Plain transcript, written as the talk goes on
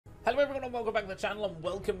Hello everyone and welcome back to the channel and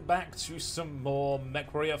welcome back to some more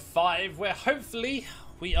MechWarrior 5 where hopefully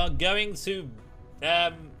we are going to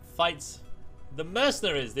fight the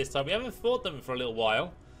Mercenaries this time. We haven't fought them for a little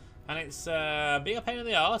while and it's being a pain in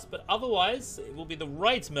the arse, but otherwise it will be the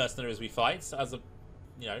right Mercenaries we fight as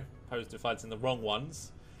opposed to fighting the wrong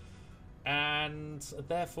ones, and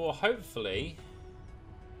therefore hopefully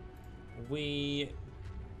we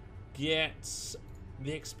get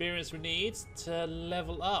the experience we need to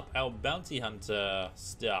level up our bounty hunter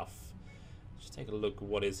stuff. Just take a look at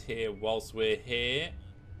what is here whilst we're here.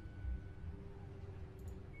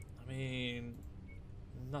 I mean,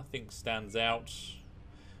 nothing stands out.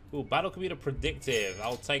 Ooh, battle computer predictive,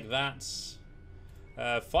 I'll take that.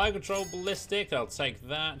 Fire control ballistic, I'll take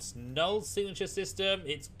that. Null signature system,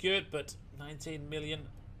 it's good, but 19 million.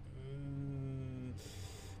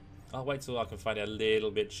 I'll wait till I can find it a little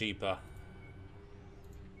bit cheaper.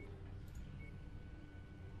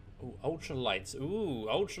 Ooh, ultralight. Ooh,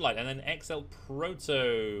 ultralight. And then XL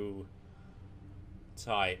proto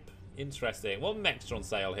type. Interesting. What mechs are on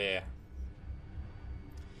sale here?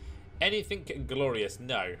 Anything glorious?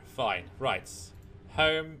 No. Fine. Right.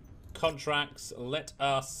 Home. Contracts. Let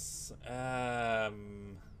us...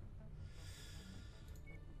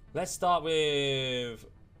 let's start with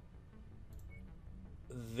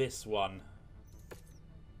this one.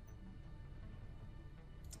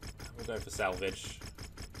 We'll go for salvage.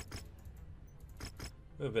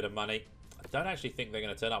 With a bit of money. I don't actually think they're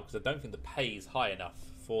going to turn up because I don't think the pay is high enough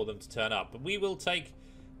for them to turn up. But we will take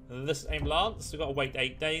the same lance. We've got to wait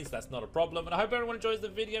 8 days. That's not a problem. And I hope everyone enjoys the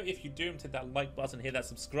video. If you do, hit that like button, hit that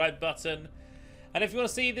subscribe button. And if you want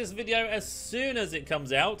to see this video as soon as it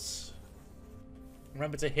comes out,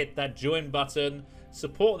 remember to hit that join button.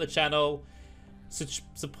 Support the channel.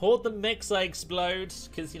 Support the mechs I explode.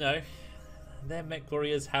 Because, you know, their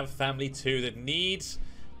MechWarriors have family too that need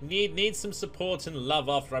some support and love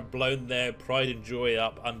after I've blown their pride and joy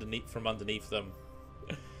up from underneath them.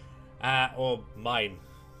 Or mine.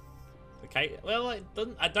 Okay, well,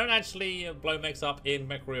 I don't actually blow mechs up in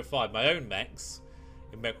MechWarrior 5. My own mechs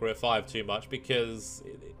in MechWarrior 5 too much because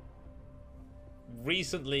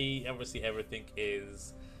recently, obviously, everything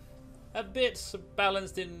is a bit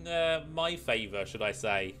balanced in my favour, should I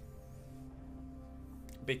say.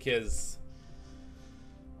 Because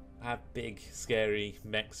I have big, scary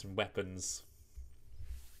mechs and weapons.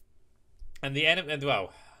 And the enemy,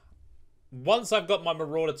 well, once I've got my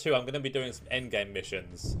Marauder 2, I'm going to be doing some endgame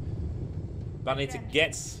missions. But I need to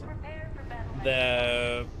get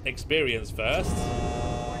the experience first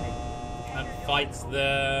and fight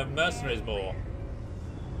the Mercenaries more.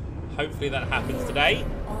 Hopefully that happens today.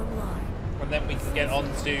 And then we can get on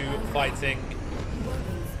to fighting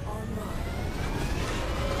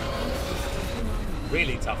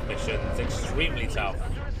really tough missions, extremely tough.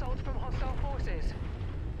 Under assault from hostile forces.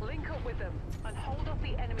 Link up with them and hold off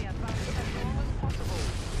the enemy advance as long as possible.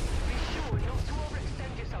 Be sure not to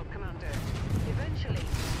overextend yourself, Commander. Eventually,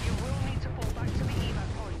 you will need to fall back to the evac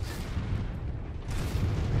point.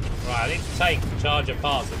 Right, I need to take charger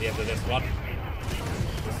parts at the end of this one.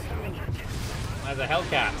 There's a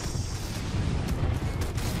Hellcat.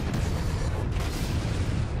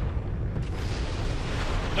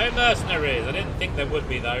 No mercenaries. I didn't think there would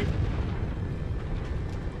be, though.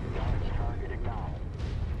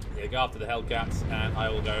 Yeah, go after the Hellcats, and I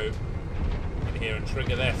will go in here and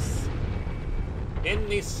trigger this. In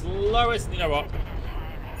the slowest... You know what?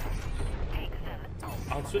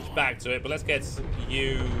 I'll switch back to it, but let's get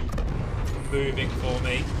you moving for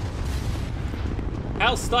me.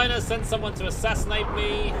 Hal Steiner sent someone to assassinate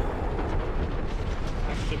me.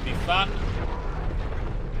 That should be fun.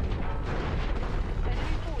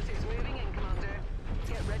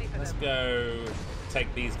 Let's go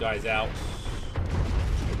take these guys out.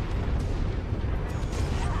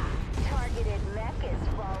 Targeted mech is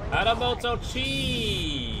falling. Haramoto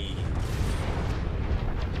Chi!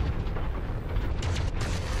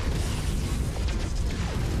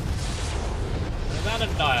 Is that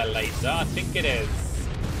Annihilator? I think it is.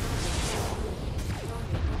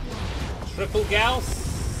 Triple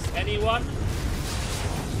Gauss? Anyone?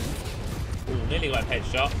 Ooh, nearly got a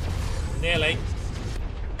headshot. Nearly.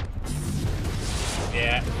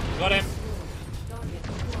 Yeah, got him.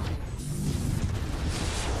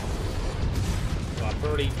 Well, I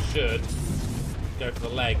probably should go for the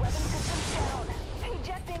legs.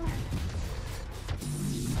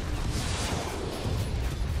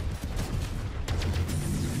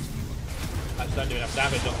 I just don't do enough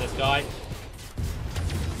damage on this guy.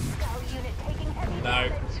 No.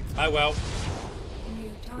 Oh well.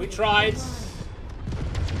 We tried.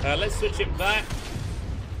 Let's switch him back.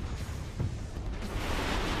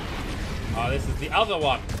 Oh, this is the other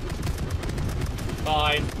one.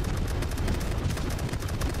 Fine.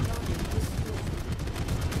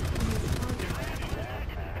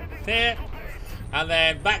 Here. And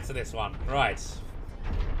then back to this one. Right.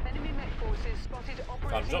 Enemy mech forces spotted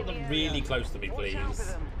operating Drop in them the really area. close to me, Watch out for please.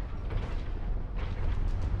 them.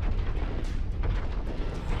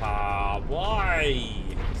 Ah, why?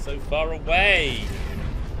 So far away.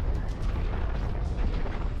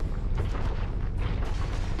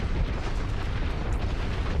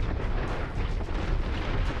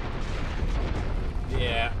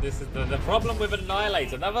 Yeah, this is the problem with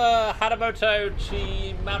Annihilate. Another Hanamoto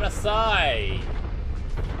Chimarasai.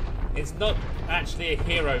 It's not actually a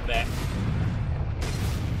hero mech.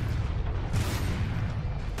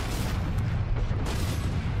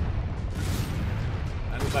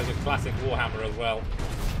 And it's like a classic Warhammer as well.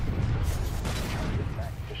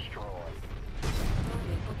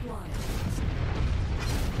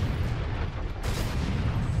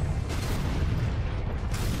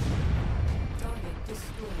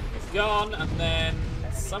 It's gone, and then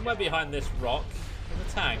somewhere behind this rock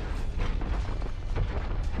is a tank.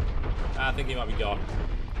 I think he might be gone.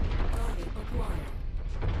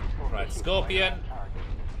 Right, Scorpion.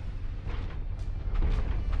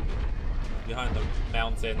 Behind the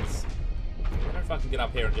mountains. I don't know if I can get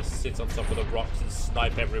up here and just sit on top of the rocks and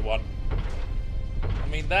snipe everyone. I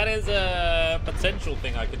mean, that is a potential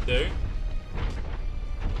thing I could do.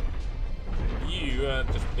 You are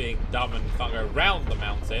just being dumb and can't go around the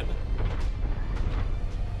mountain.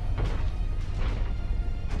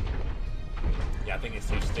 Yeah, I think it's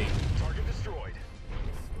too steep. Target destroyed.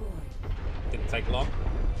 Didn't take long.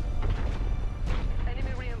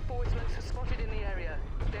 Enemy reinforcements are spotted in the area.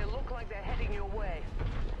 They look like they're heading your way.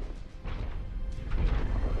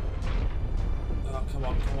 Oh, come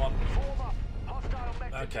on, come on. Form up. Hostile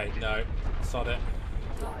mech Okay, detected. no. Sod it.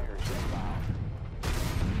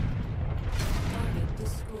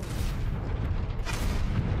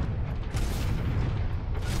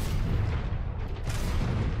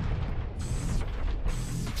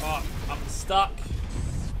 Oh, I'm stuck.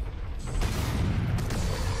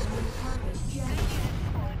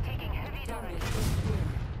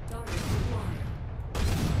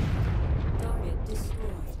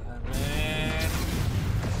 And then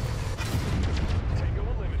Tango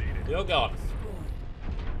eliminated. you're gone.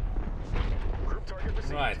 Group target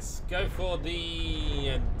received. Right, go for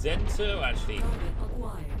the Dento. Actually,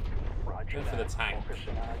 go for the tank.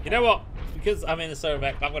 You know what? Because I'm in the solo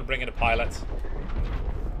mech, I'm going to bring in a pilot.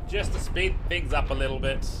 Just to speed things up a little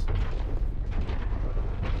bit. Just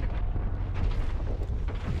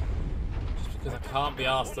because I can't be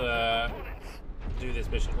asked to do this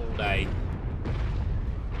mission all day.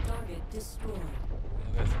 There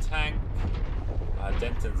goes the tank.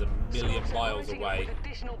 Denton's a million Scouts are miles lighting up away. with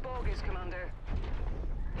additional bogies, Commander.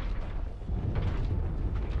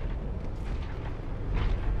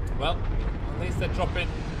 Well, at least they're dropping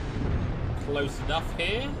close enough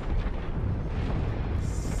here.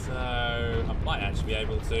 So I might actually be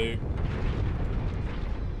able to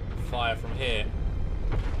fire from here.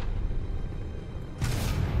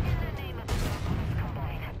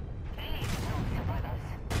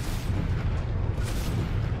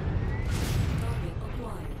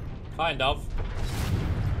 Kind of.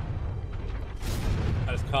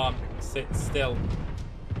 I just can't sit still.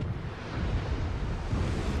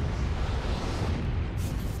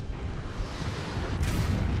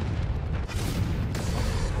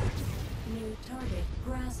 New target,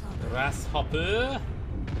 grasshopper. Grasshopper.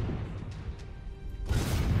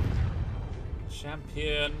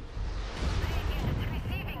 Champion.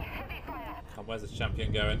 Oh, where's this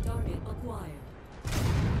champion going? Target acquired.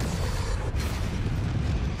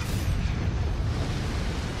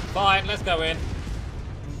 Fine, let's go in.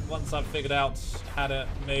 Once I've figured out how to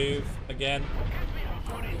move again.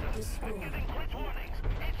 Target destroyed.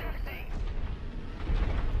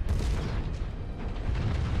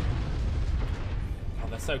 Oh,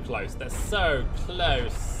 they're so close. They're so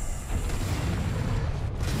close.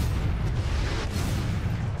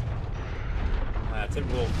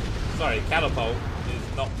 Timberwolf. Sorry, Catapult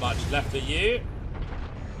is not much left of you.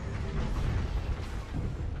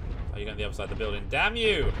 Oh, you're going the other side of the building. Damn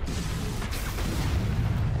you!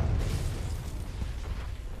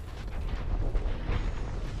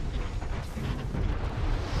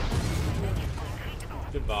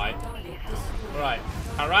 Goodbye. Right,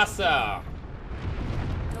 Harassa.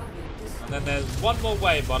 And then there's one more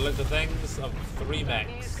wave by the looks of things of 3 News,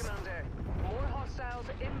 mechs. Commander. More hostiles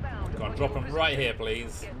inbound. Go on, on drop your them right position. here,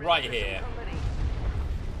 please. Get ready Right for here. some company.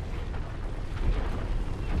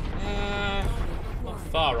 Not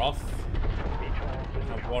far off.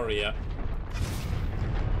 A warrior.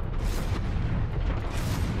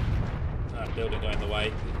 That building going the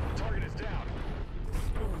way. Target is down.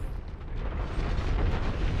 Destroyed.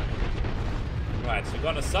 Right, so we've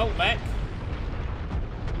got an assault mech.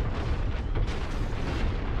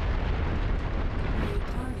 New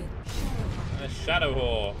target. Shadow And a shadow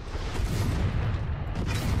whore.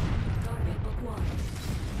 target acquired.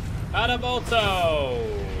 And a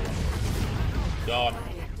Molto! Gone.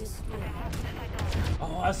 Target destroyed.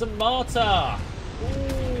 Oh, that's a martyr!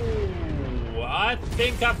 Ooh, I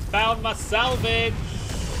think I've found my salvage!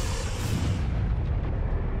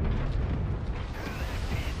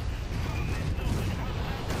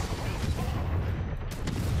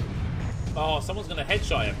 Oh, someone's gonna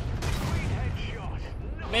headshot him.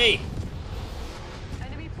 Headshot. Me!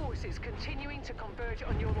 Enemy forces continuing to converge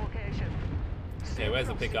on your location. Okay, where's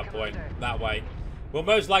the pickup point? Commander. That way. We'll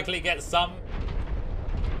most likely get some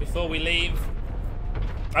before we leave.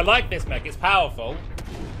 I like this mech, it's powerful.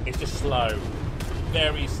 It's just slow.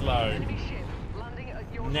 Very slow. Enemy ship landing at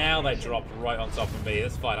your Now they location. drop right on top of me.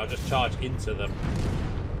 That's fine, I'll just charge into them.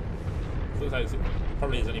 Looks like there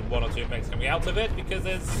probably is only one or two mechs coming out of it because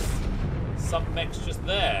there's some mechs just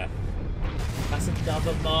there. That's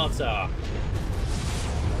another martyr.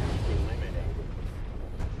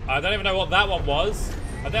 I don't even know what that one was.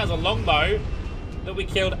 I think that was a longbow that we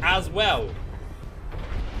killed as well.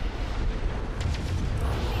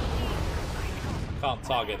 Can't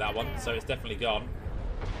target that one, so it's definitely gone.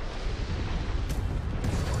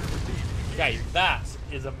 Okay, that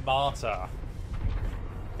is a martyr.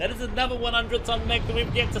 That is another 100-ton mech that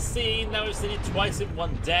we've yet to see. Now we've seen it twice in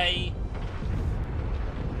one day.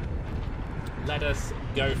 Let us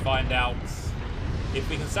go find out if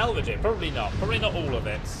we can salvage it. Probably not. Probably not all of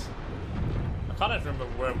it. I can't even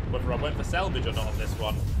remember whether I went for salvage or not on this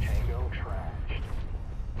one. Tango trashed.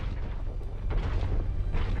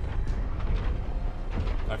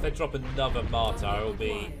 If they drop another martyr, I will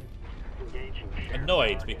be Acquired. Engaging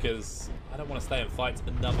annoyed because I don't want to stay and fight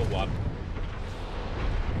another one.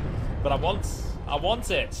 But I want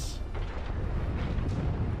it.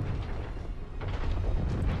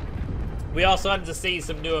 We are starting to see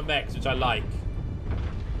some newer mechs, which I like.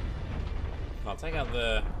 I'll take out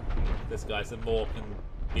this guy so more can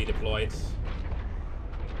be deployed.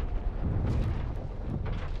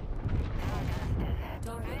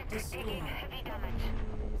 Target destroyed.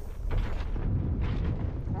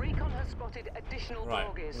 Recon has spotted additional Right,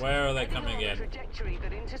 targets. where are they Heading coming on a in? Trajectory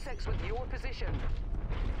that intersects with your position.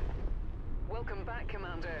 Welcome back,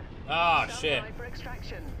 Commander. Ah, Stand shit. by for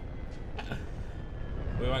extraction.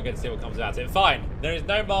 We won't get to see what comes out of it. Fine. There is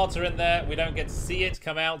no martyr in there. We don't get to see it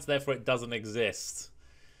come out, therefore it doesn't exist.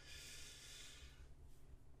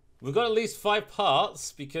 We've got at least 5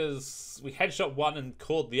 parts because we headshot one and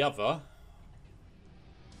caught the other.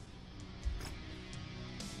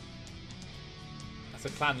 That's a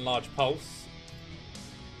clan large pulse.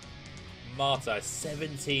 Martyr,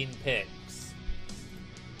 17 picks.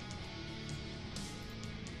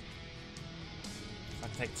 I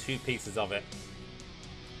can take 2 pieces of it.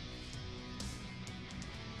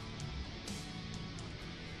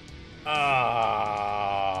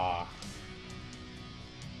 Ah.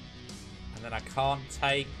 And then I can't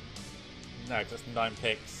take. No, 'cause that's 9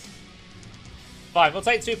 picks. Fine, we'll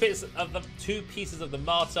take 2 pieces of the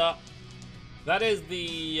martyr. That is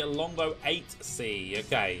the longbow 8C.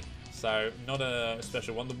 Okay, so not a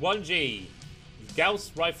special one. The 1G,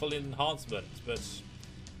 Gauss rifle enhancement, but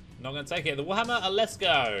not going to take it. The Warhammer, let's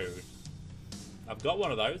go. I've got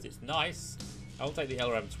one of those. It's nice. I'll take the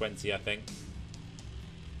LRM-20, I think.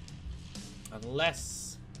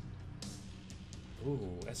 Unless...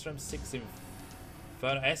 Ooh, SRM-6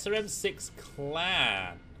 Inferno. SRM-6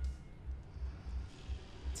 Clan.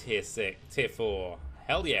 Tier 6. Tier 4.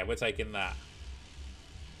 Hell yeah, we're taking that.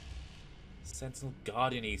 Sentinel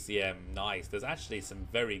Guardian ECM. Nice. There's actually some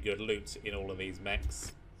very good loot in all of these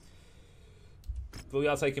mechs. But we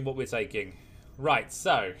are taking what we're taking. Right,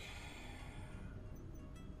 so...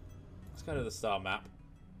 let's go to the star map.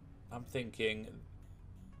 I'm thinking...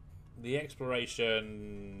 the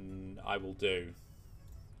exploration I will do.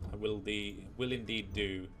 I will indeed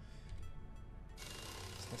do.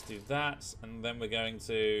 So let's do that, and then we're going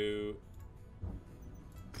to...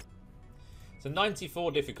 so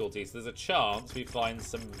 94 difficulties. There's a chance we find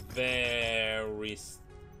some very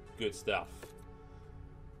good stuff.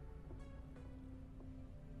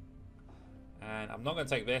 And I'm not going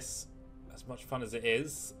to take this, as much fun as it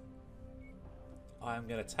is. I'm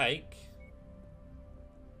going to take...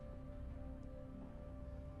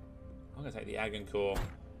 I'm going to take the Agon Core.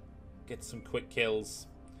 Get some quick kills.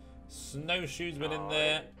 Snowshoes went in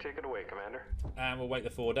there. Take it away, Commander. And we'll wait the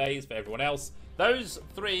 4 days for everyone else. Those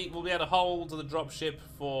 3 will be able to hold the dropship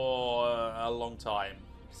for a long time.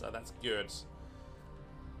 So that's good.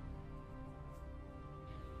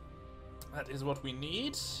 That is what we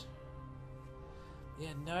need.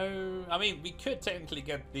 Yeah, no... I mean, we could technically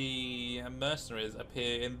get the mercenaries up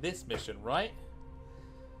here in this mission, right?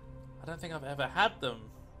 I don't think I've ever had them.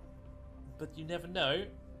 But you never know.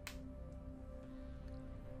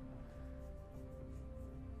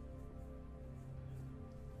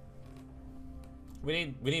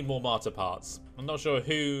 We need more martyr parts. I'm not sure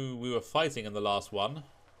who we were fighting in the last one,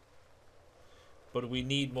 but we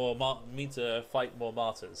need more. We need to fight more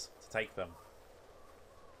martyrs to take them.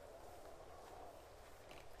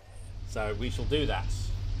 So we shall do that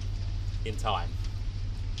in time.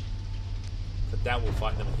 But now we'll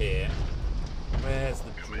fight them here. Where's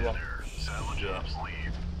the drop? Salvage ops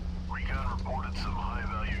lead. Recon reported some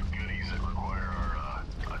high-value goodies that require our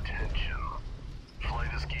attention.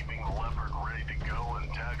 Flight is keeping the Leopard ready to go,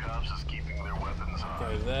 and TAC Ops is keeping their weapons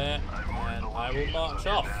high. Go there, and I will march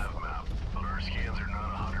off. Map, but our scans are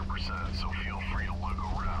not 100%, so feel free to look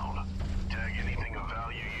around. Tag anything of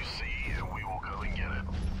value you see, and we will come and get it.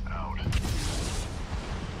 Out.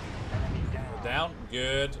 Down,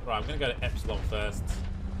 good. Right, I'm going to go to Epsilon first,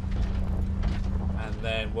 and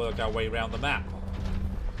then work our way around the map.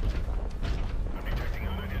 I'm detecting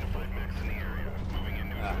unidentified mechs in the area. Moving in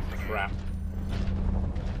to investigate. Crap.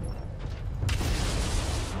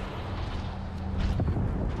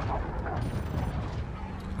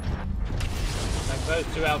 Take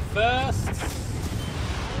those 2 out first.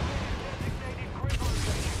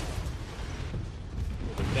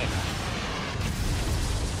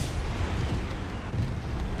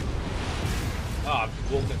 Oh,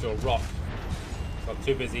 I've walked into a rock. Got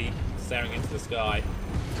too busy staring into the sky.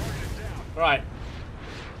 Right.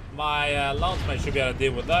 My lance should be able to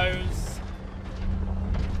deal with those.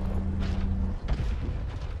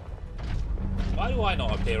 Why do I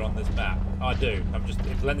not appear on this map? Oh, I do. I'm just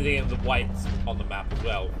blended in with the white on the map as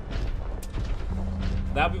well.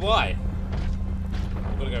 That'll be why.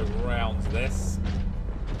 I'm gonna go round this.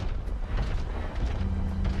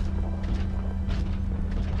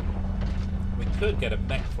 We could get a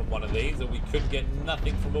mech from one of these, or we could get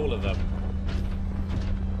nothing from all of them.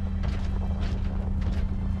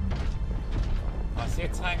 I see a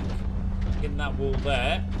tank in that wall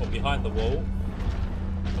there, or behind the wall.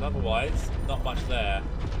 But otherwise, not much there.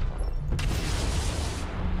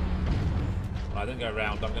 I didn't go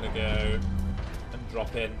around. I'm going to go and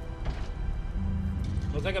drop in.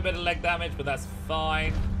 We'll take a bit of leg damage, but that's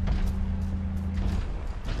fine.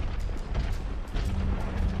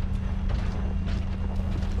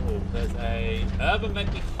 Oh, there's a urban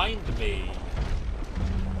mech behind me.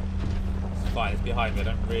 It's fine. It's behind me. I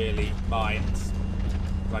don't really mind.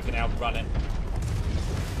 I can outrun it.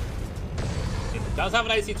 It does have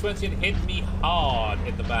an AC-20 and hit me hard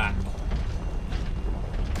in the back.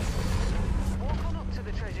 Walk on up to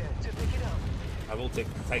the treasure to pick it up. I will take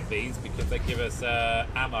these because they give us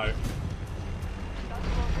ammo. That's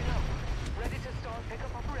closing up. Ready to start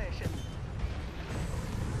pickup operation.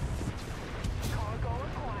 Cargo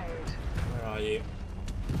acquired. Where are you?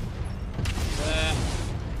 There.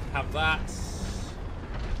 Have that.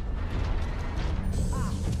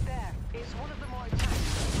 Ah, there. It's one of the more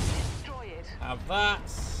tanks. Destroy it. Have that.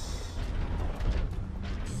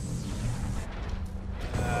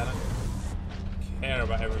 I don't care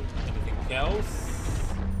about anything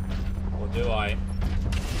else. Or do I?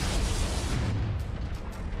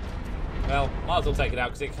 Well, might as well take it out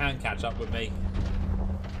because it can catch up with me.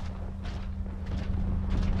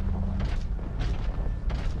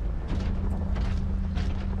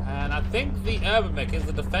 And I think the urban mech is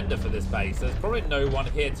the defender for this base. There's probably no one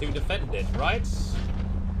here to defend it, right?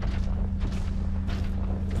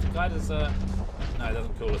 The guy does no, it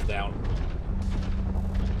doesn't cool us down.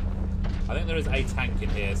 I think there is a tank in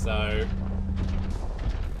here, so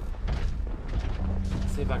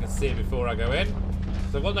let's see if I can see it before I go in.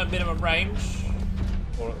 So I've got no minimum range,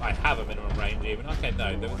 or I have a minimum range even. Okay,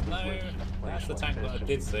 no, there was no. That's the tank that I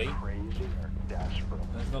did see.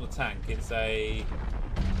 It's not a tank. It's a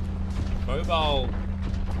mobile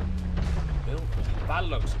build. That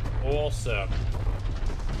looks awesome.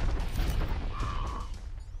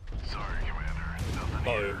 Sorry, Commander. Nothing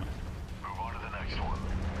Boom. here. Move on to the next one.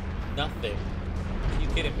 Nothing. Are you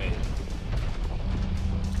kidding me?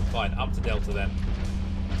 Fine, up to Delta then.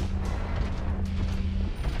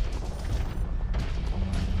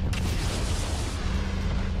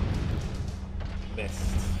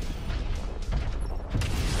 Missed.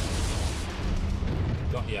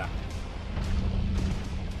 Got ya.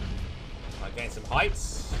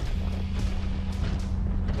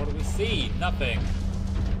 What do we see? Nothing.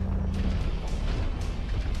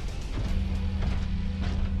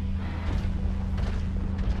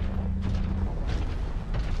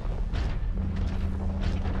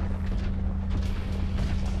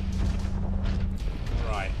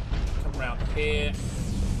 Right. Come around here.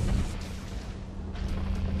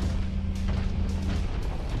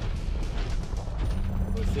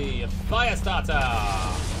 We see a fire starter.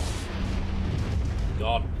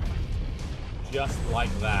 Gone. Just like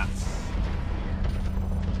that.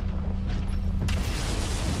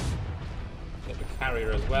 Get the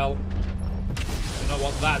carrier as well. Do not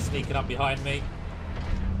want that sneaking up behind me.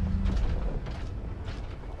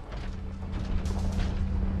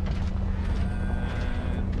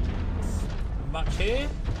 And much here?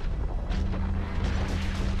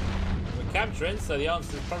 We're capturing, so the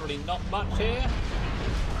answer is probably not much here.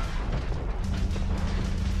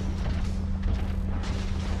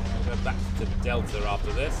 Back to Delta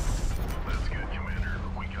after this. That's good, Commander.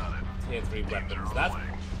 We got it. Tier 3 weapons. That's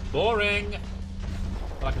boring.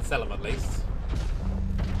 But I can sell them at least.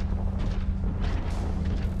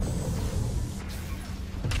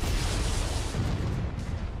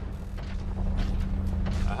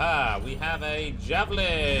 Aha, we have a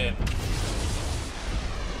javelin.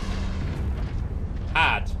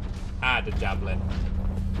 Had a javelin.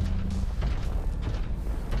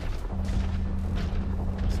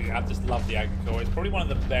 I just love the Agricore. It's probably one of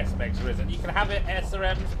the best mechs there is, and you can have it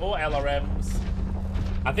SRMs or LRMs.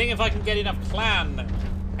 I think if I can get enough clan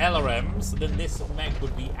LRMs, then this mech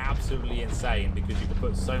would be absolutely insane because you could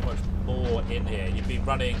put so much more in here. You'd be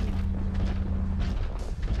running,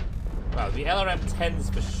 well, the LRM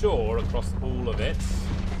 10s for sure across all of it.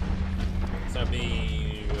 So it'd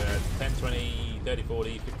be 10, 20, 30,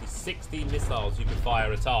 40, 50, 60 missiles you could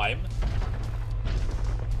fire a time.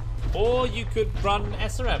 Or you could run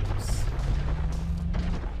SRMs.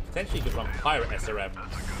 Potentially you could run pirate SRMs.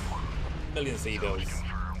 Million Seagulls.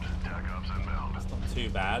 That's not too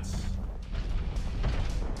bad.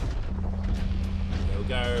 We'll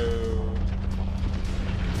go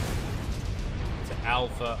to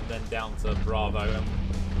Alpha and then down to Bravo.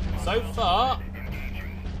 And so far,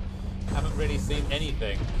 haven't really seen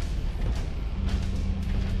anything.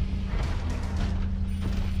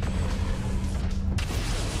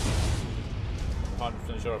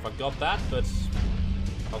 100% sure if I got that, but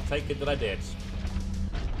I'll take it that I did.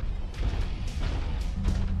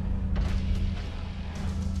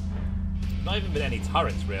 Not even been any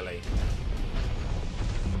turrets, really.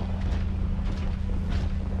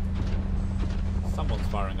 Someone's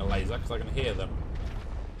firing a laser, because I can hear them.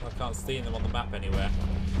 I can't see them on the map anywhere.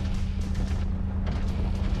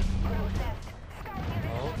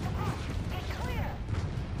 Oh.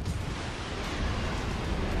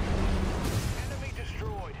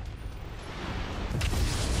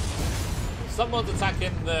 Someone's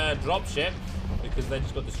attacking the dropship because they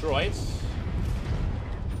just got destroyed.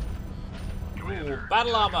 Commander,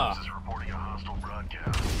 battle armor. This is reporting a hostile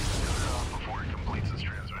broadcast. Cut it off before it completes its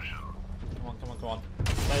transmission. Come on, come on, come on.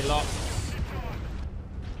 Stay locked.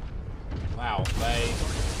 Wow, they...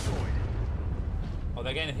 Oh,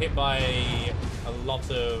 they're getting hit by a lot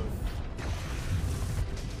of...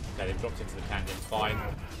 Okay, they've dropped into the canyon, fine.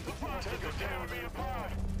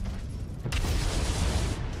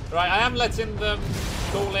 Right, I am letting them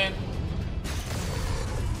call in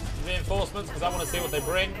reinforcements because I want to see what they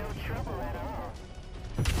bring.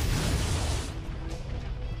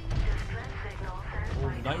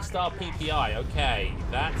 Ooh, 9-star PPI, okay,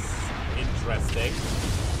 that's interesting.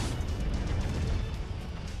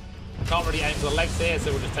 Can't really aim for the legs here,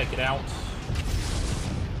 so we'll just take it out.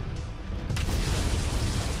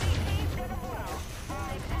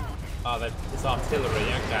 Oh, it's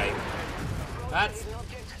artillery, okay. That's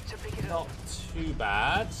not too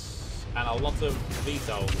bad. And a lot of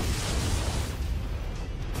VTOLs.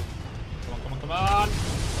 Come on, come on, come on.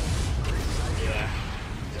 Yeah.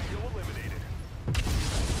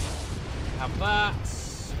 Have that.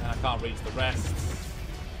 And I can't reach the rest.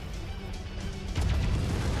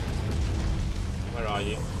 Where are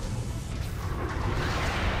you?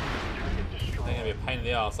 They're going to be a pain in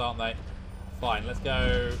the arse, aren't they? Fine, let's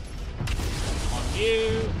go on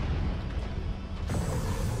you.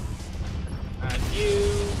 And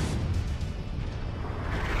you.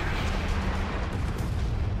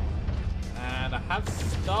 And I have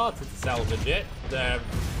started to salvage it,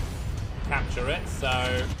 capture it, so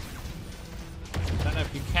I don't know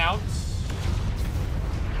if you count.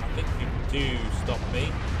 I think you do stop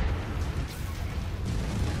me.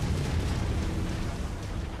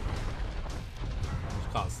 I just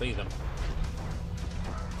can't see them.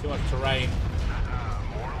 Too much terrain.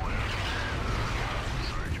 More or less.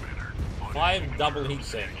 Sorry, 5 double heat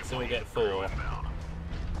sinks, so we'll get 4.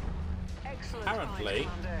 Excellent. Apparently,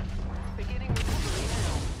 Commander. Beginning recovery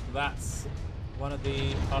now. that's one of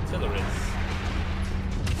the artilleries.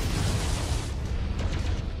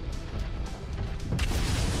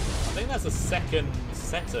 I think that's the second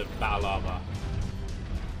set of battle armor.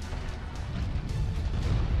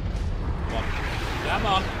 Come on. Come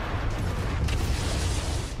on.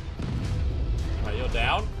 Right, you're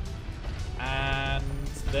down. And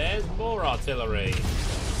there's more artillery.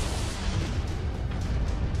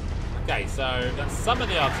 Okay, so that's some of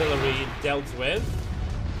the artillery dealt with.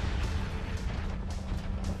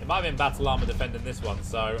 It might have been battle armor defending this one,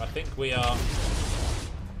 so I think we are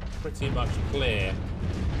pretty much clear.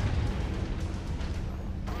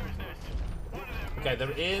 Okay,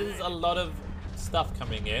 there is a lot of stuff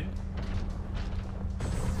coming in.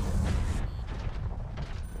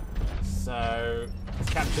 So let's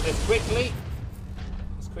capture this quickly.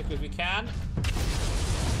 As quickly as we can.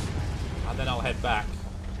 And then I'll head back.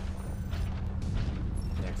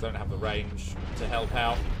 Yeah, because I don't have the range to help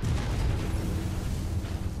out.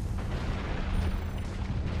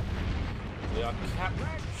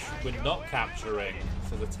 We're not capturing.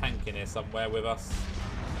 So there's a tank in here somewhere with us.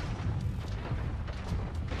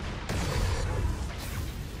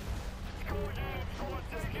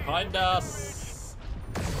 Behind us.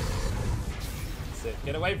 That's it.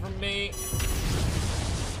 Get away from me.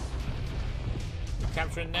 We're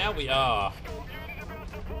capturing now. We are.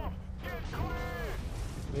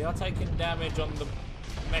 We are taking damage on the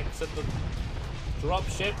mechs at the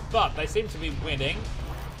dropship, but they seem to be winning.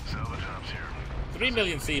 3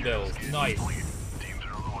 million sea bills. Nice. Teams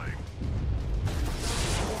are on the way.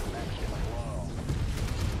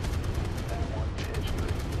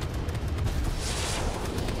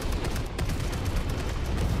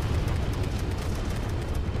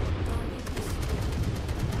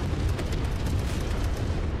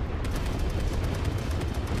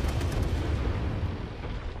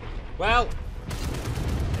 Well,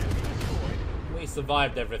 we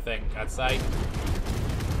survived everything, I'd say.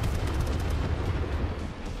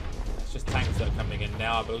 It's just tanks that are coming in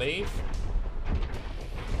now, I believe.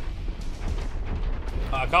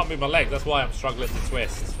 I can't move my legs, that's why I'm struggling to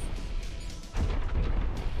twist.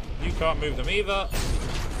 You can't move them either.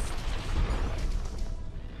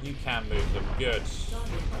 You can move them, good.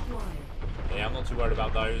 Yeah, I'm not too worried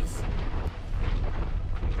about those.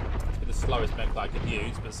 The slowest mech that I could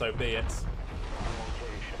use, but so be it.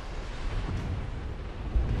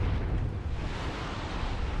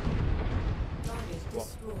 What?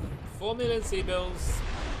 4 million sea bills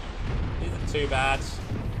isn't too bad.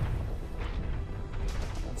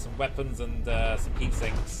 And some weapons and some heat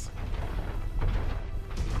sinks.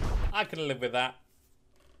 I can live with that.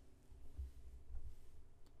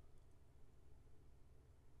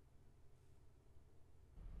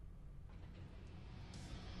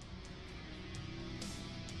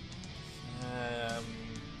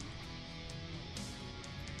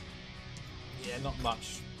 Yeah, not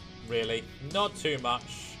much, really. Not too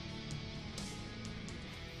much.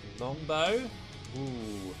 Longbow.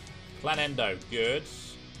 Ooh. Clan Endo. Good.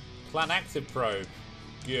 Clan Active Probe.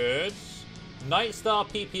 Good. Nightstar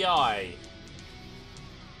PPI.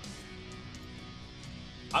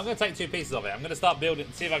 I'm going to take 2 pieces of it. I'm going to start building,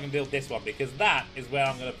 see if I can build this one, because that is where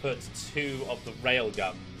I'm going to put 2 of the rail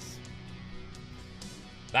guns.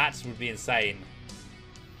 That would be insane.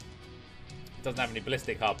 It doesn't have any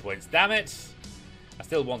ballistic hard points. Damn it. I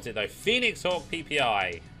still want it though. Phoenix Hawk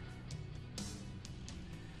PPI.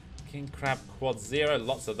 King Crab Quad Zero.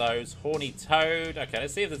 Lots of those. Horny Toad. Okay,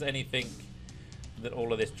 let's see if there's anything that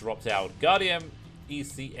all of this drops out. Guardian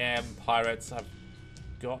ECM Pirates. I've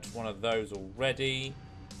got one of those already.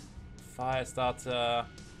 Firestarter.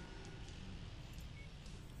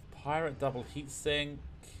 Pirate Double Heatsink.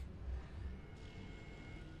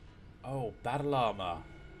 Oh, Battle Armor.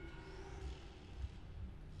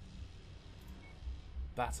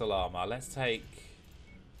 Battle Armor. Let's take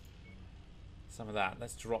some of that.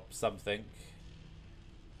 Let's drop something.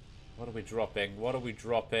 What are we dropping? What are we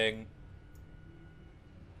dropping?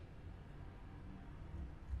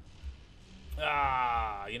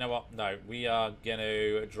 Ah, you know what? No, we are going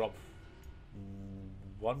to drop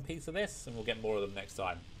 1 piece of this and we'll get more of them next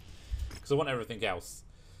time. Because I want everything else.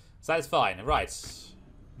 So that's fine. Right.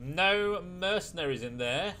 No mercenaries in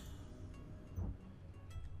there.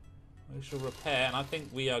 We shall repair, and I think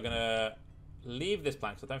we are going to leave this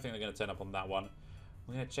plank, so I don't think they're going to turn up on that one.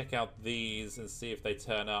 We're going to check out these and see if they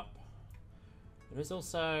turn up. There is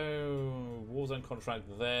also Warzone contract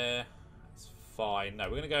there. That's fine. No,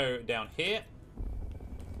 we're going to go down here.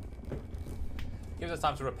 Gives us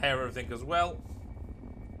time to repair everything as well.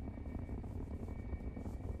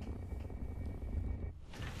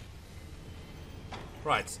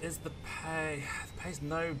 Right, is the pay... The pay's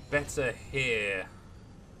no better here.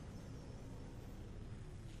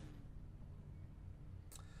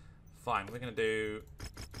 Fine, we're going to do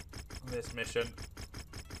this mission.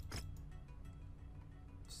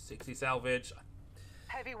 60 salvage.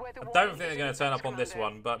 Heavy weather I don't warning think they're is going in to turn up effect, on this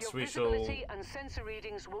Commander. one, but Your we shall visibility and sensor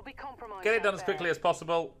readings will be compromised get it done out as quickly there. as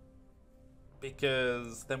possible,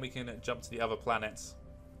 because then we can jump to the other planets.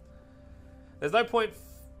 There's no point...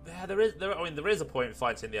 Yeah, there is a point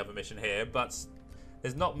fighting the other mission here, but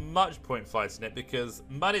there's not much point fighting it because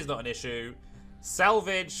money's not an issue.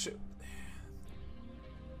 Salvage,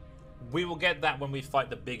 we will get that when we fight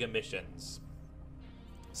the bigger missions.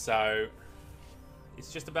 So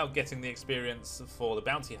it's just about getting the experience for the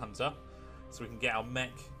bounty hunter so we can get our mech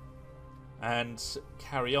and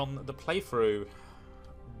carry on the playthrough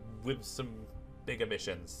with some bigger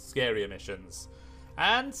missions, scarier missions,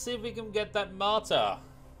 and see if we can get that martyr.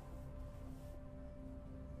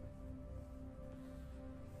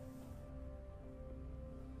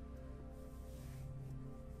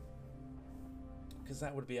 Because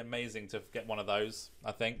that would be amazing to get one of those,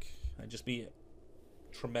 I think. It'd just be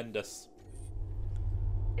tremendous.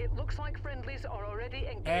 It looks like friendlies are already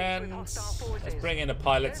engaged And with hostile forces. let's bring in a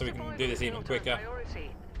pilot so we Their can survival do this is even not quicker. our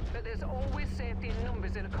priority, but there's always safety in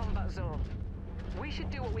numbers in a combat zone. We should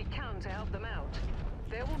do what we can to help them out.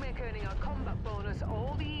 They will make earning our combat bonus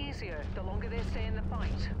all the easier the longer they stay in the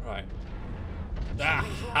fight. Right.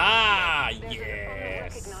 Something's wrong. Aha! There's an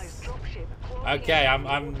Yes! unrecognized dropship closing Okay, in I'm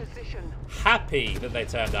on your position. happy that they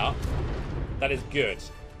turned up. That is good.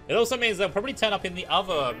 It also means they'll probably turn up in the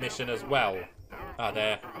other mission as well. Ah,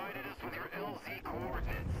 they're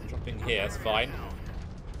dropping here, that's fine.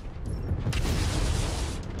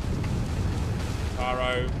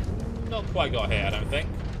 Caro, not quite got here, I don't think.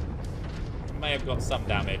 May have got some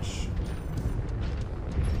damage.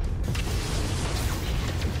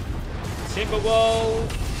 Timberwolf,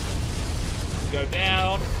 go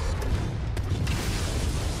down.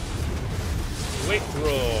 Quick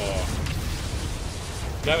draw,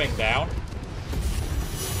 going down.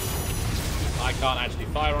 I can't actually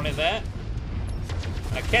fire on it there.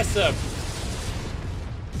 And a Kesem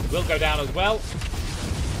will go down as well.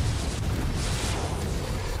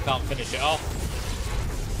 Can't finish it off.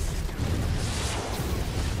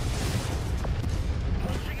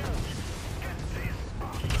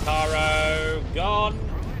 Taro gone.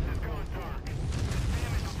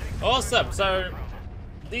 Awesome. So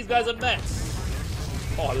these guys are mechs.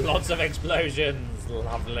 Oh, lots of explosions.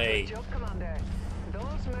 Lovely. Good job, Commander. Those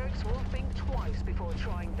mercs will think twice before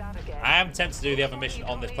trying that again. I am tempted to do the other mission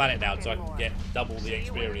on this planet now so I can get double the See you when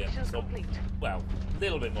experience. mission's Or, complete. well, a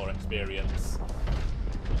little bit more experience.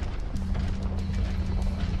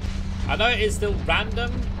 I know it is still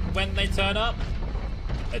random when they turn up,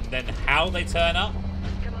 and then how they turn up,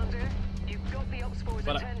 Commander, you've got the Ops Force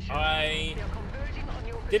but attention. I They're converging on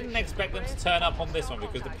your didn't position. expect them to Brace turn up for on this one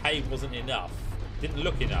hostile because the contact. pay wasn't enough. Didn't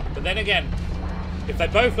look enough. But then again, if they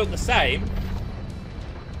both look the same,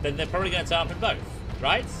 then they're probably going to turn up in both,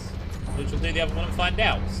 right? Which we'll do the other one and find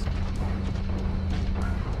out.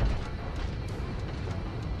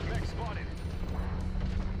 Mech spotted.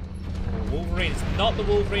 Wolverine. It's not the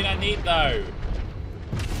Wolverine I need, though.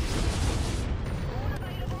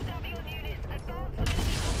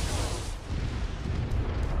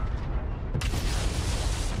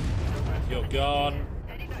 You're gone.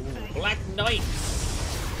 Ooh, Black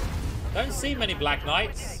Knights. Don't see many Black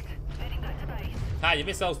Knights. Ah, your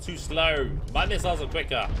missile's too slow. My missiles are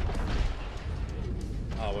quicker.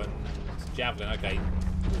 Oh, and it's Javelin. Okay.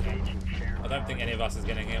 I don't think any of us is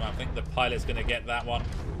getting him. I think the pilot's going to get that one.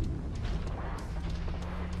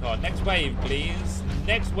 Oh, next wave, please.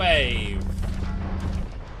 Next wave.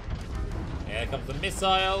 Here comes the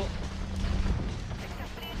missile.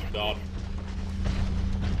 Gone.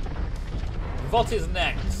 What is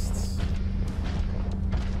next?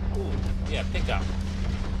 Ooh, yeah, pick up.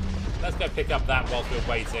 Let's go pick up that whilst we're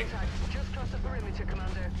waiting. Contact just cross the perimeter,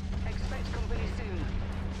 Commander. Expect company soon.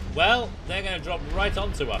 Well, they're going to drop right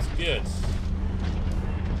onto us. Good.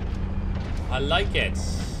 I like it.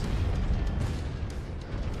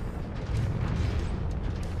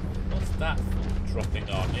 What's that dropping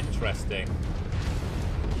on? Interesting.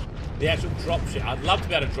 The actual drop shit. I'd love to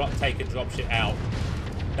be able to take a drop shit out.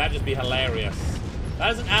 That'd just be hilarious.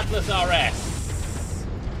 That is an Atlas RS.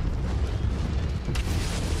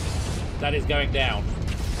 That is going down.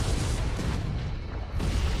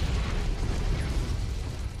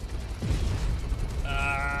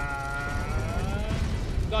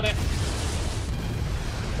 Got it.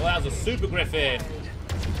 Well, that was a Super Griffin.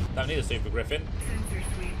 Don't need a Super Griffin.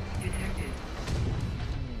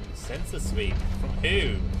 Sensor sweep. From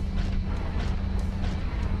who?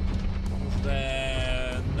 Is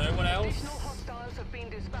there no one else? Additional hostiles have been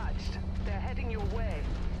dispatched. They're heading your way.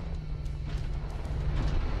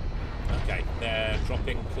 Okay, they're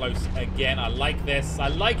dropping close again. I like this. I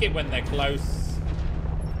like it when they're close.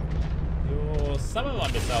 Some of my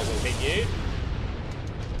missiles will hit you.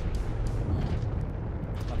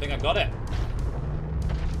 I think I got it.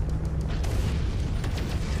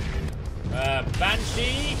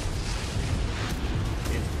 Banshee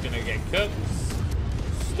is gonna get cooked.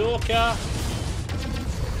 Stalker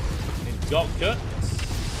is got cooked.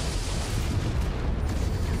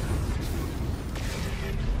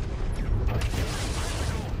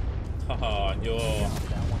 Oh, and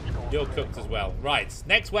you're cooked as well. Right,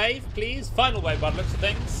 next wave, please. Final wave by the looks of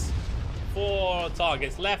things. 4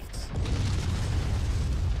 targets left.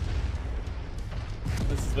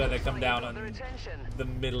 This is where they come down on the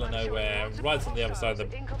middle of nowhere, right on the other side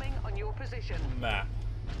of the map.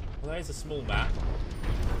 Well, there is a small map.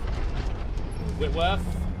 Whitworth.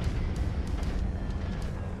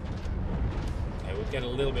 Okay, we'll get a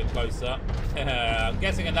little bit closer. I'm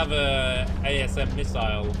guessing another ASM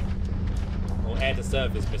missile, or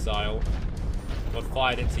air-to-surface missile, got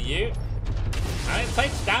fired into you. And it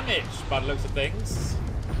takes damage, by the looks of things,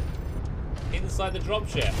 inside the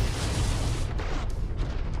dropship.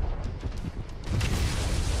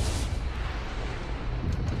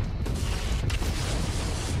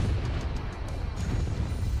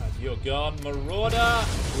 You're gone, Marauder.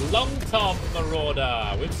 Long Tom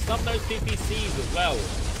Marauder with some of those PPCs as well.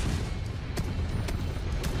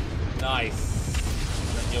 Nice.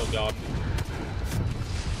 And then you're gone.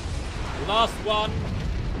 Last one.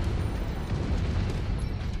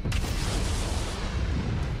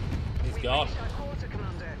 He's gone.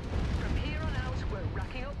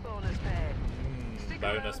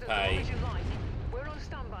 Bonus pay.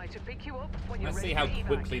 Let's see how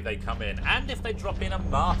quickly they come in. And if they drop in a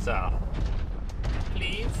martyr.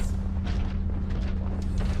 Please.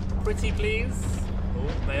 Pretty please.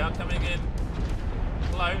 Oh, they are coming in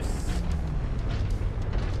close.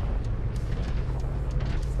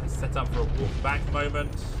 Let's set up for a walk back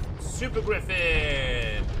moment. Super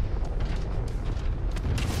Griffin.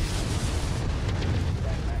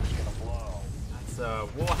 That's a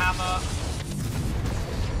Warhammer.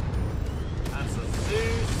 That's a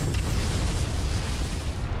Zeus.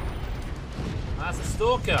 That's a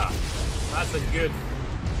Stalker. That's a good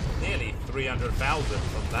nearly 300,000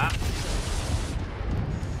 from that.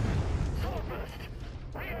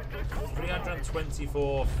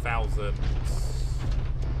 324,000.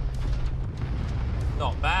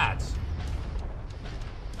 Not bad.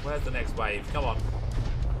 Where's the next wave? Come on.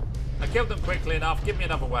 I killed them quickly enough. Give me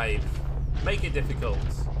another wave. Make it difficult.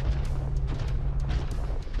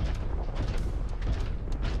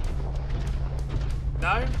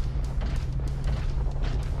 No?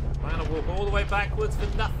 I'm gonna walk all the way backwards for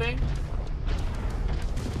nothing.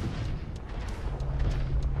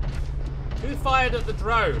 Who fired at the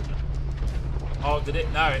drone? Oh, did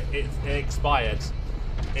it? No, it expired.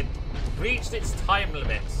 It reached its time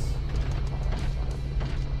limit.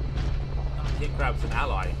 Oh, King Crab's an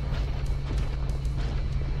ally.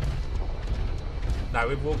 No,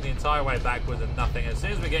 we've walked the entire way backwards and nothing. As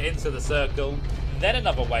soon as we get into the circle, then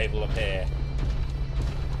another wave will appear.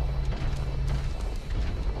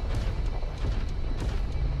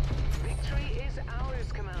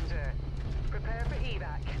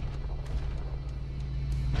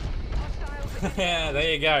 Yeah,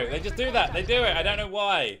 there you go. They just do that. They do it. I don't know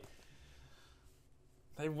why.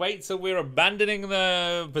 They wait till we're abandoning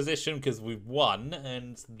the position because we've won,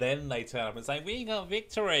 and then they turn up and say, we got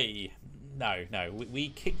victory. No, we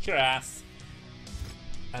kicked your ass,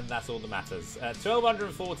 and that's all that matters.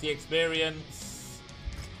 1240 experience.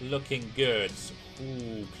 Looking good.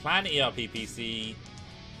 Ooh, Clan ERPPC.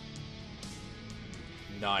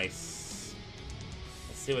 Nice.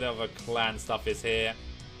 Let's see what other clan stuff is here.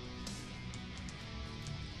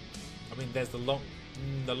 I mean, there's the long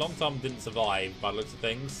Tom didn't survive by the looks of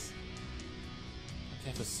things. Don't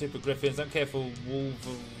care for Super Griffins. Don't care for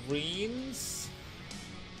Wolverines.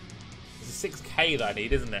 It's a 6k that I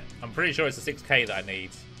need, isn't it? I'm pretty sure it's a 6k that I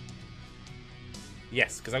need.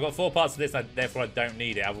 Yes, because I've got 4 parts of this, therefore I don't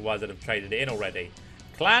need it. Otherwise, I'd have traded it in already.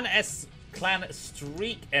 Clan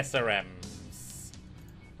Streak SRMs.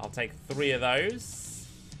 I'll take 3 of those.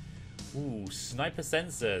 Ooh, sniper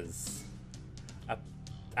sensors.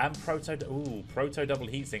 And proto double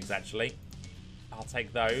heat sinks, actually. I'll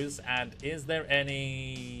take those. And is there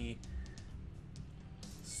any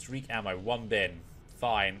streak ammo? 1 bin.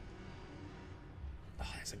 Fine. Oh,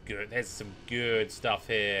 there's some good stuff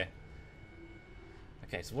here.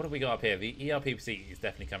 Okay, so what have we got up here? The ERPC is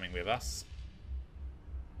definitely coming with us.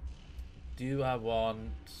 Do I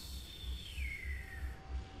want...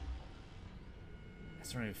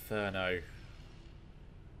 That's an Inferno.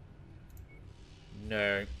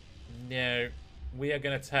 No. No. We are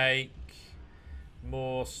going to take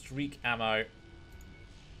more streak ammo.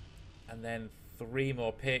 And then 3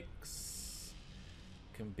 more picks.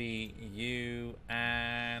 Can be you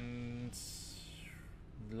and...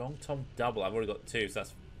 Long Tom double. I've already got 2, so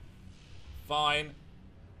that's fine.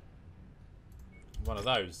 One of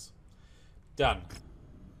those. Done.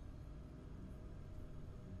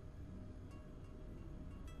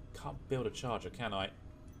 Can't build a charger, can I?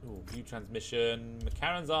 Ooh, view transmission.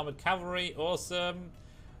 McCarran's armored cavalry. Awesome.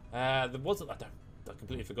 There wasn't... I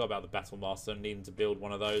completely forgot about the Battle Master needing to build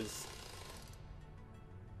one of those.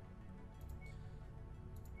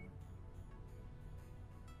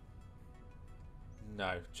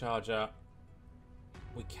 No, charger.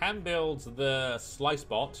 We can build the slice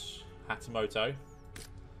bot, Hatamoto.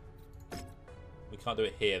 We can't do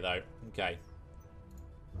it here though. Okay.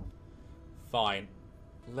 Fine.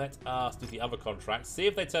 Let us do the other contracts. See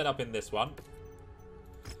if they turn up in this one.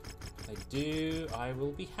 If they do, I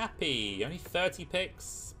will be happy. Only 30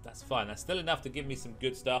 picks. That's fine. That's still enough to give me some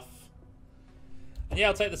good stuff. And yeah,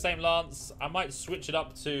 I'll take the same lance. I might switch it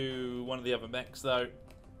up to one of the other mechs though.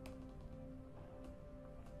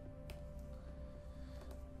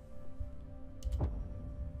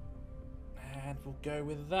 And we'll go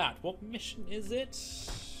with that. What mission is it?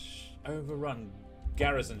 Overrun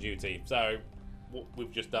garrison duty. So, what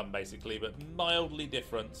we've just done basically, but mildly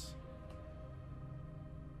different.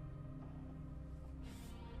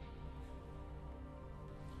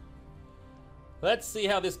 Let's see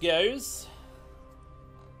how this goes.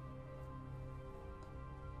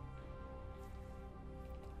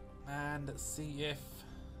 And let's see if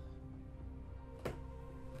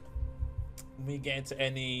we get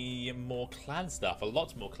any more clan stuff. A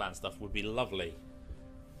lot more clan stuff would be lovely.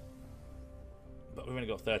 But we've only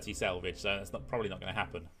got 30 salvage, so that's probably not going to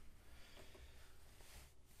happen.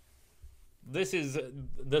 This is...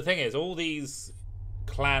 The thing is, all these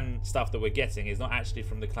clan stuff that we're getting is not actually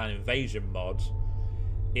from the clan invasion mod.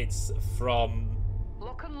 It's from...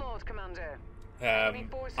 Lock and load, Commander.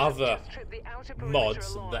 Other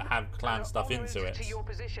mods that have clan stuff into it. To your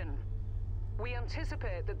position. We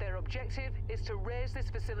anticipate that their objective is to raise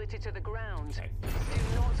this facility to the ground. Okay.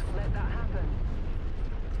 Do not let that happen.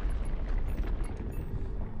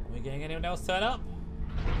 Are we getting anyone else turn up?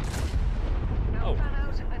 Now fan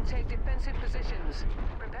out and take defensive positions.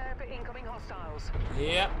 Prepare for incoming hostiles.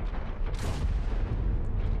 Yep.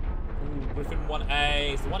 Ooh, Griffin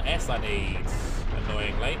 1A. It's the 1S I need,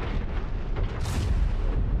 annoyingly.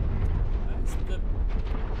 That's the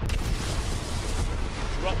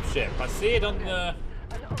dropship. I see it on the...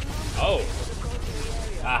 Oh.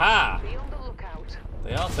 Aha! Be on the lookout.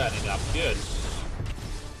 They are turning up. Good.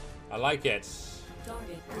 I like it.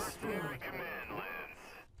 Target destroyed.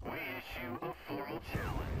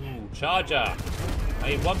 Ooh, charger. I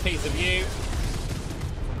need 1 piece of you.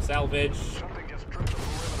 Salvage.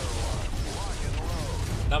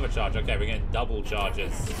 Another charge. Okay, we're getting double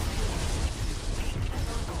charges.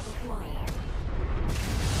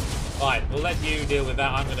 Fine, we'll let you deal with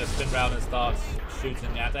that. I'm going to spin round and start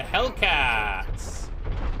shooting at a Hellcat.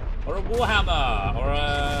 Or a Warhammer. Or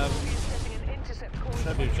a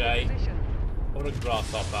Trebuchet. Or a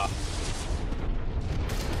Grasshopper.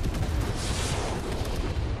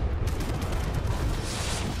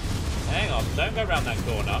 Hang on, don't go around that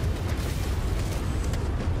corner.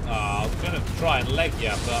 Oh, I was going to try and leg you,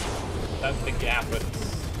 but don't think it happens.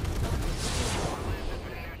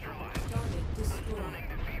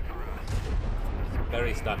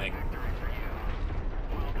 Very stunning.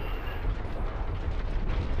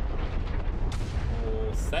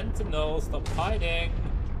 Oh, Sentinel, stop hiding.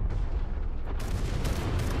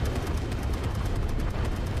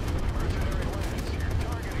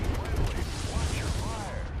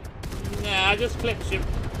 Nah, I just clipped your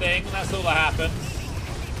thing, that's all that happens.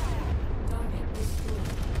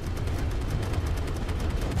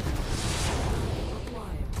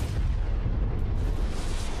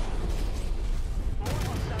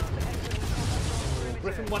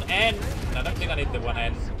 Griffin 1N. No, I don't think I need the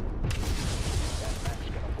 1N.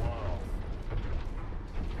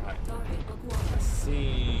 Right. Let's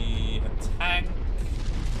see. A tank.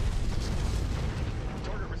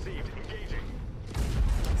 Target received. Engaging.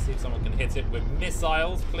 Let's see if someone can hit it with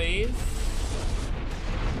missiles, please.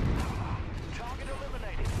 Target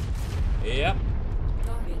eliminated. Yep.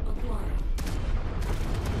 Target acquired.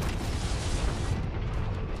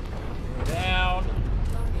 Down.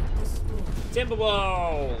 Target destroyed.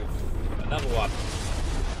 Timberwolf! Another one.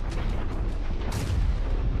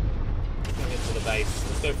 Let's go into the base.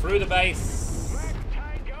 Let's go through the base.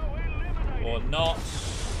 Or not.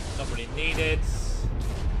 Not really needed.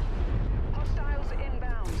 Hostiles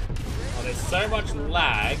inbound. Oh, there's so much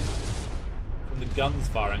lag from the guns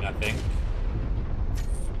firing, I think.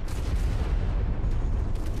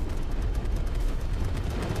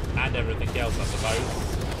 And everything else, I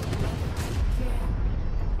suppose.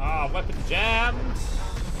 Ah, weapon jammed.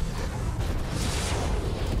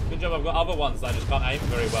 Good job, I've got other ones that I just can't aim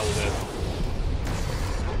very well with.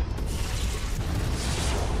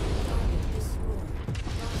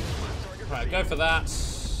 Right, go for that.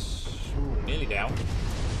 Ooh, nearly down.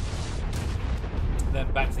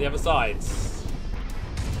 Then back to the other side.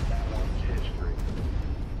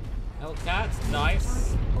 Hellcat,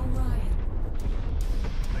 nice.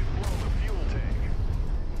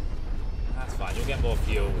 That's fine, you'll get more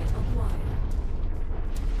fuel.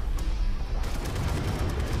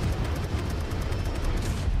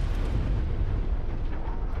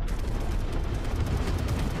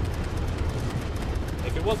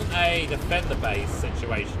 If it wasn't a defend the base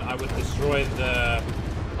situation, I would destroy the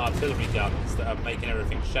artillery guns that are making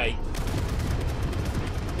everything shake.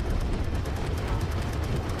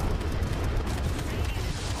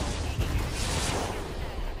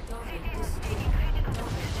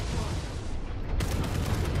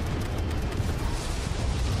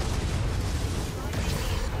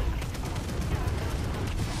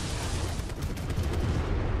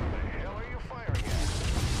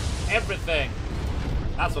 Everything.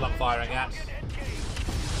 That's what I'm firing at.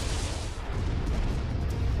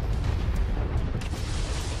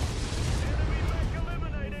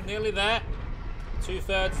 Nearly there.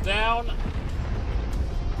 2/3 down.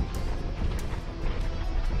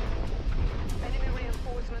 Enemy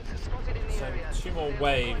reinforcements are spotted in the So area. 2 more They're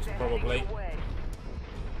waves heading probably. your way.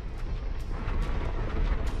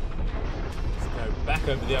 Let's go back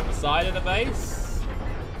over the other side of the base.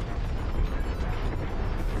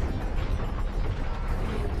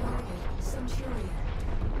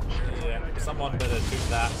 Yeah, someone better shoot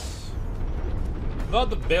that. Not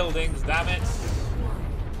the buildings, damn it.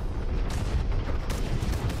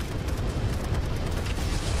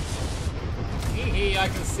 Hee hee, I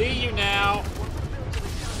can see you now.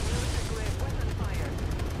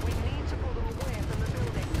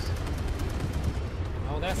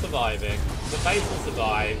 Oh, they're surviving. The base will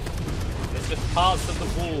survive. It's just parts of the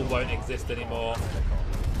wall won't exist anymore.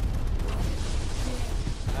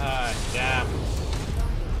 Ah, damn.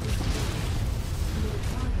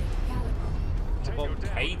 Well,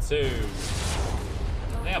 K2.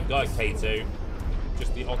 I think I've got a K2.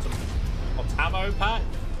 Just the Otamo pack.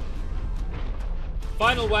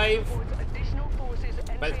 Final wave.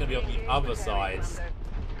 But it's going to be on the other side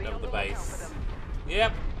of the base.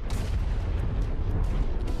 Yep.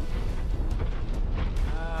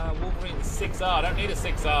 Wolverine 6R. I don't need a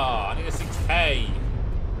 6R. I need a 6K.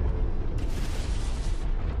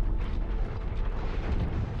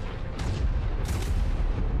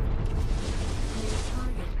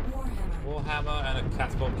 Warhammer and a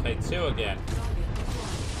Catapult K2 again.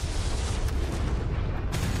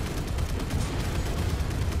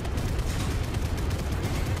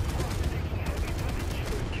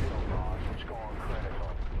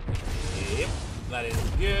 Yep, that is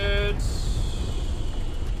good.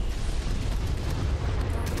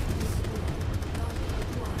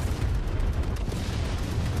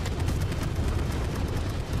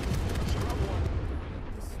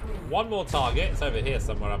 One more target. It's over here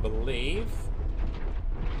somewhere, I believe.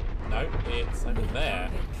 No, it's over there.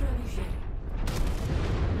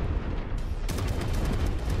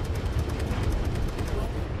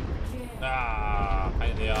 Ah,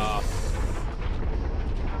 pain in the ass.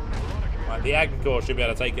 Right, the Agricore should be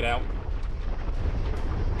able to take it out.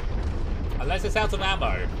 Unless it's out of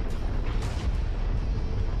ammo.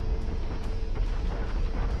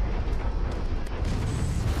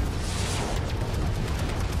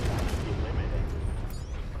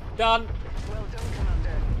 Done. Well done,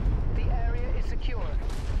 Commander. The area is secure.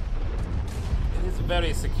 It is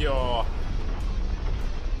very secure.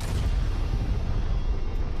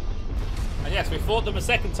 And yes, we fought them a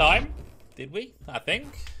second time. Did we? I think.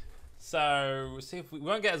 So, see if we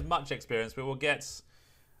won't get as much experience, but we'll get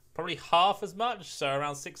probably half as much. So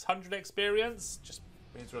around 600 experience. Just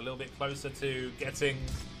means we're a little bit closer to getting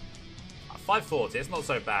 540. It's not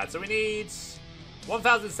so bad. So we need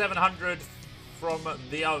 1,700 from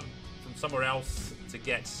somewhere else to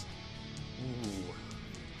get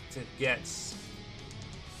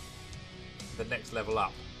the next level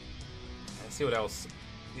up. Let's see what else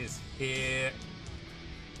is here.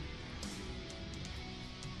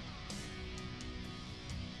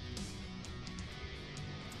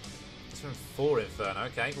 104 Inferno.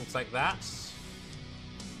 Okay, we'll take that.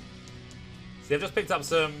 See, I've just picked up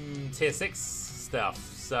some tier 6 stuff,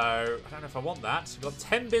 so I don't know if I want that. We've got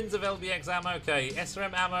 10 bins of LBX ammo. Okay,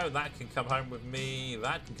 SRM ammo, that can come home with me.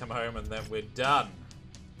 That can come home, and then we're done.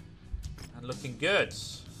 And looking good.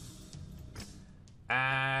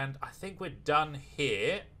 And I think we're done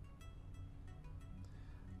here.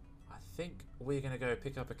 I think we're going to go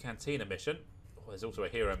pick up a Cantina mission. Oh, there's also a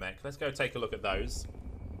hero mech. Let's go take a look at those.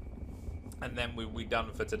 And then we're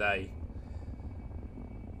done for today.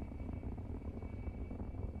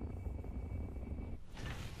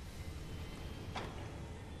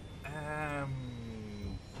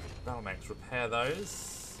 BattleMechs, repair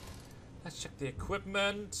those. Let's check the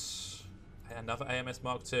equipment. Another AMS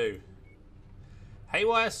Mark II.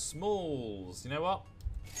 Haywire Smalls. You know what?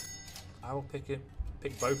 I will pick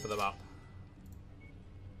both of them up.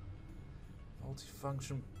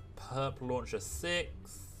 Multifunction Perp Launcher 6.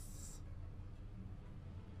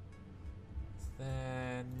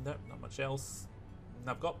 Then nope, not much else.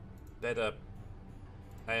 I've got better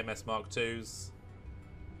AMS Mark IIs.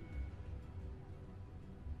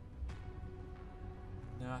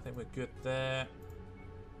 No, I think we're good there.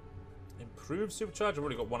 Improved supercharge. I've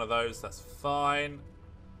already got one of those. That's fine.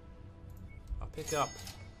 I'll pick up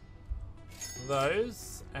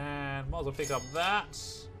those, and might as well pick up that.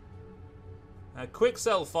 Quick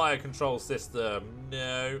cell fire control system.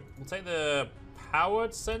 No. We'll take the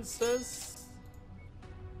powered sensors.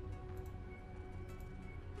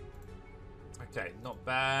 Okay, not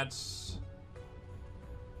bad.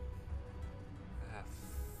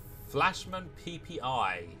 Flashman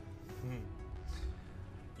PPI.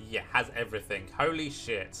 Yeah, has everything. Holy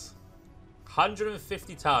shit.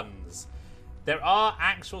 150 tons. There are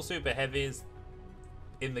actual super heavies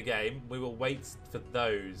in the game. We will wait for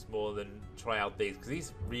those more than try out these, because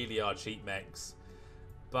these really are cheap mechs.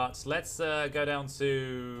 But let's go down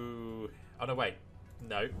to... Oh, no, wait.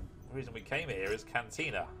 No. The reason we came here is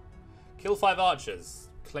Cantina. Kill 5 archers.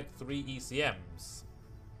 Collect 3 ECMs.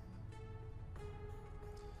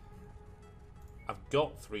 I've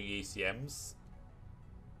got 3 ECMs.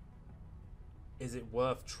 Is it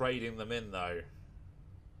worth trading them in, though?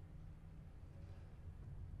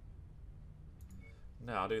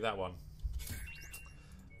 No, I'll do that one.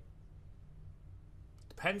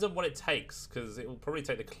 Depends on what it takes, because it will probably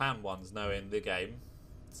take the clan ones knowing the game.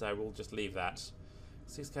 So we'll just leave that.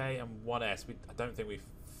 6k and 1s. I don't think we've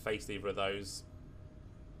faced either of those.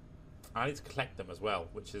 I need to collect them as well,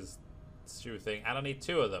 which is a stupid thing. And I need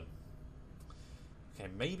 2 of them. Okay,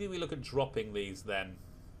 maybe we look at dropping these then.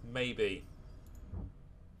 Maybe.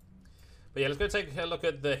 But yeah, let's go take a look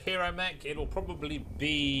at the hero mech. It will probably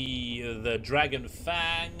be the Dragon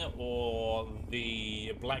Fang or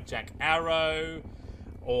the Blackjack Arrow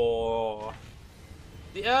or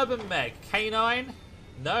the Urban Mech. Canine?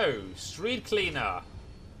 No. Street Cleaner.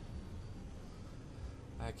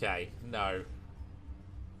 Okay, no.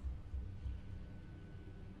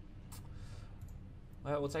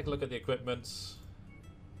 Well, we'll take a look at the equipment.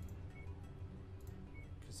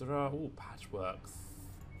 Because there are... Ooh, patchworks.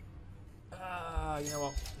 You know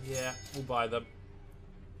what? Yeah, we'll buy them.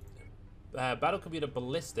 Battle Computer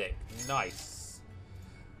Ballistic. Nice.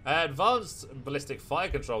 Advanced Ballistic Fire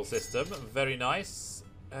Control System. Very nice.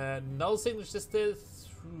 Null Signature System.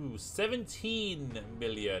 17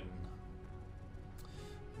 million.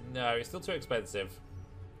 No, it's still too expensive.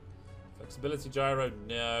 Flexibility Gyro.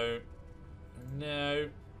 No. No.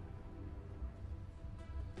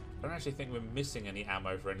 I don't actually think we're missing any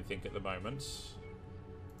ammo for anything at the moment.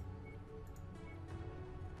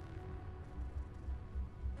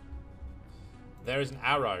 There is an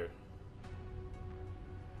arrow.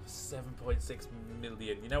 7.6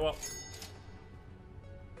 million. You know what?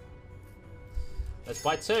 Let's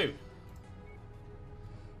buy 2.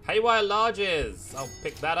 Haywire Larges. I'll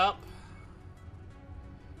pick that up.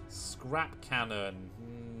 Scrap Cannon.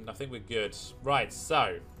 I think we're good. Right,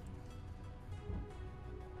 so.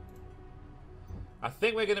 I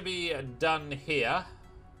think we're going to be done here.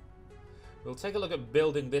 We'll take a look at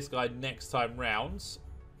building this guy next time round.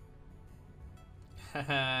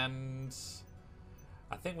 And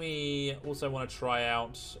I think we also want to try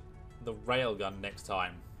out the railgun next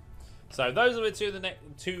time. So those are the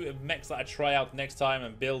two mechs that I try out next time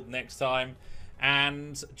and build next time.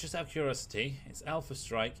 And just out of curiosity, its Alpha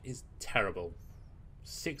Strike is terrible.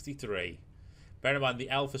 63. Bear in mind the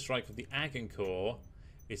Alpha Strike of the Agincourt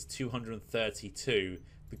is 232.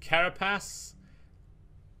 The Carapace,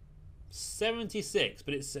 76,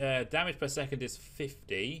 but its damage per second is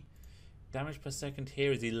 50. Damage per second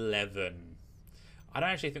here is 11. I don't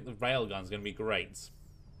actually think the railgun's going to be great,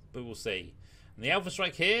 but we'll see. And the Alpha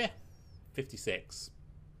Strike here, 56.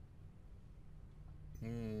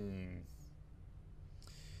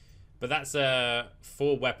 But that's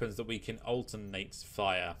 4 weapons that we can alternate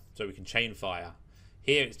fire. So we can chain fire.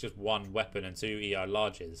 Here it's just 1 weapon and 2 ER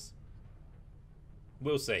larges.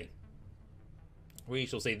 We'll see. We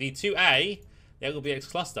shall see. The 2A, the LBX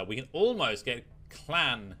cluster. We can almost get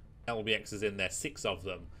clan LBXs in there. 6 of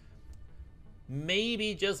them.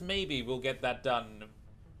 Maybe, just maybe, we'll get that done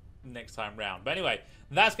next time round. But anyway,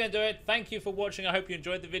 that's going to do it. Thank you for watching. I hope you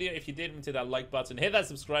enjoyed the video. If you did, hit that like button. Hit that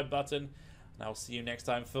subscribe button. And I'll see you next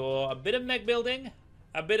time for a bit of mech building,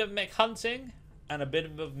 a bit of mech hunting, and a bit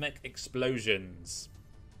of mech explosions.